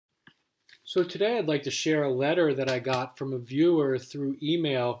So today I'd like to share a letter that I got from a viewer through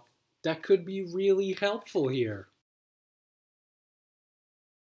email that could be really helpful here.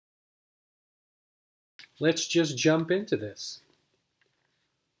 Let's just jump into this.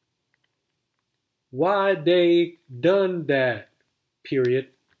 Why they done that? Period.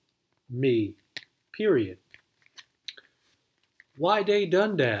 Me. Period. Why they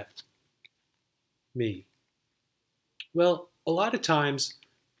done that? Me. Well, a lot of times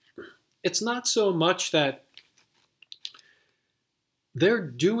it's not so much that they're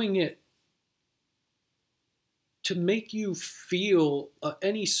doing it to make you feel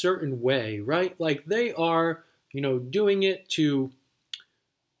any certain way, right? Like they are, doing it to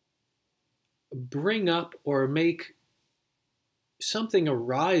bring up or make something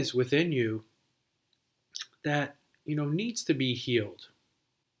arise within you that, needs to be healed.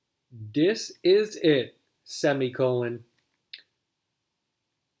 This is it, semicolon.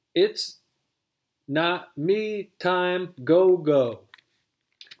 It's not me time, go, go.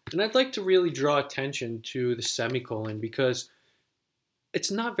 And I'd like to really draw attention to the semicolon because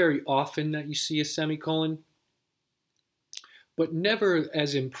it's not very often that you see a semicolon, but never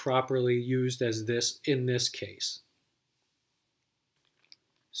as improperly used as this in this case.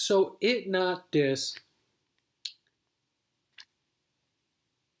 So it not this,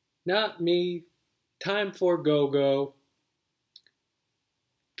 not me, time for go-go.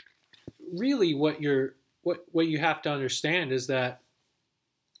 Really what you have to understand is that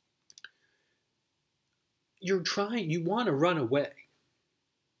you want to run away,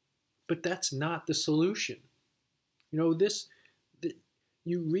 but that's not the solution. It's in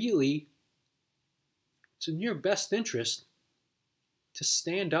your best interest to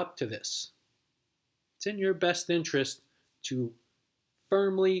stand up to this. It's in your best interest to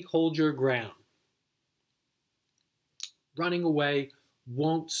firmly hold your ground. Running away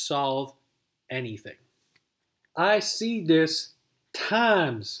won't solve anything. I see this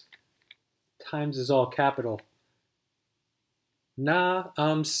times. Times is all capital. Nah,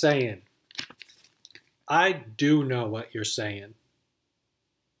 I'm saying. I do know what you're saying.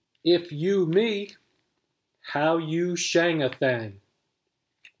 If you me, how you shang a thing?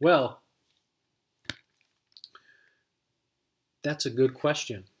 Well, that's a good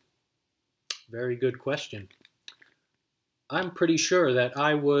question. Very good question. I'm pretty sure that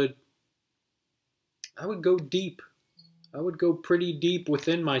I would go deep. I would go pretty deep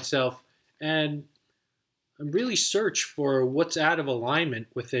within myself and really search for what's out of alignment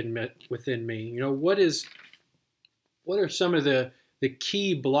within me. What are some of the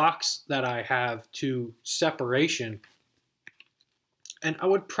key blocks that I have to separation? And I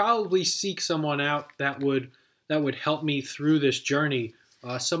would probably seek someone out that would help me through this journey.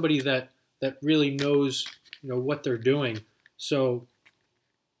 Somebody that really knows what they're doing, so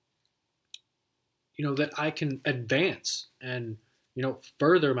that I can advance and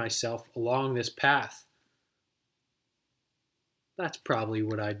further myself along this path. That's probably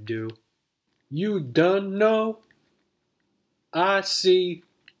what I'd do. You done know? I see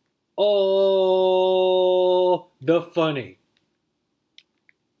all the funny.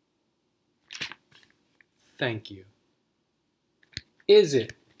 Thank you. Is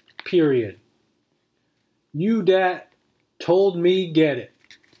it? Period. You dat told me get it.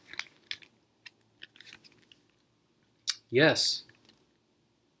 Yes.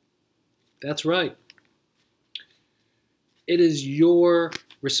 That's right. It is your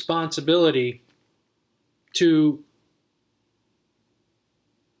responsibility to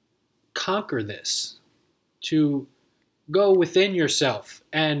conquer this, to go within yourself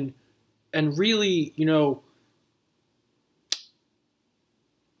and really,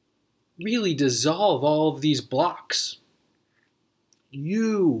 really dissolve all of these blocks.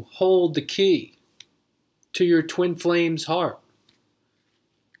 You hold the key to your twin flame's heart.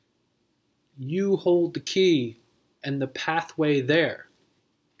 You hold the key and the pathway there.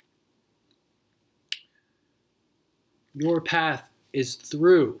 Your path is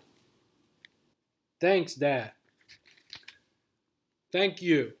through. Thanks, Dad. Thank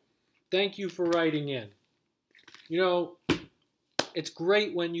you. Thank you for writing in. It's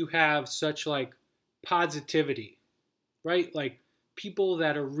great when you have such positivity, right? Like people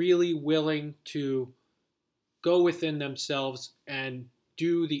that are really willing to go within themselves and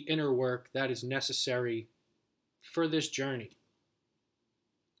do the inner work that is necessary for this journey.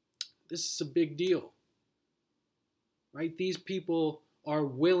 This is a big deal, right? These people are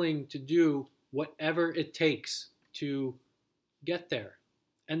willing to do whatever it takes to get there,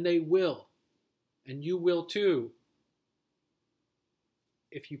 and they will, and you will too,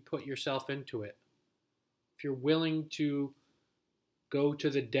 if you put yourself into it. If you're willing to go to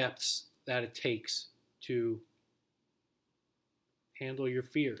the depths that it takes to handle your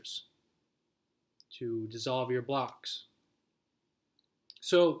fears, to dissolve your blocks.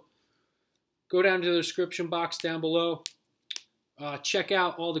 So go down to the description box down below. Check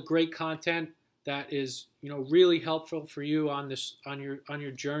out all the great content that is, really helpful for you on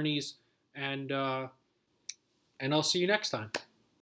your journeys, and I'll see you next time.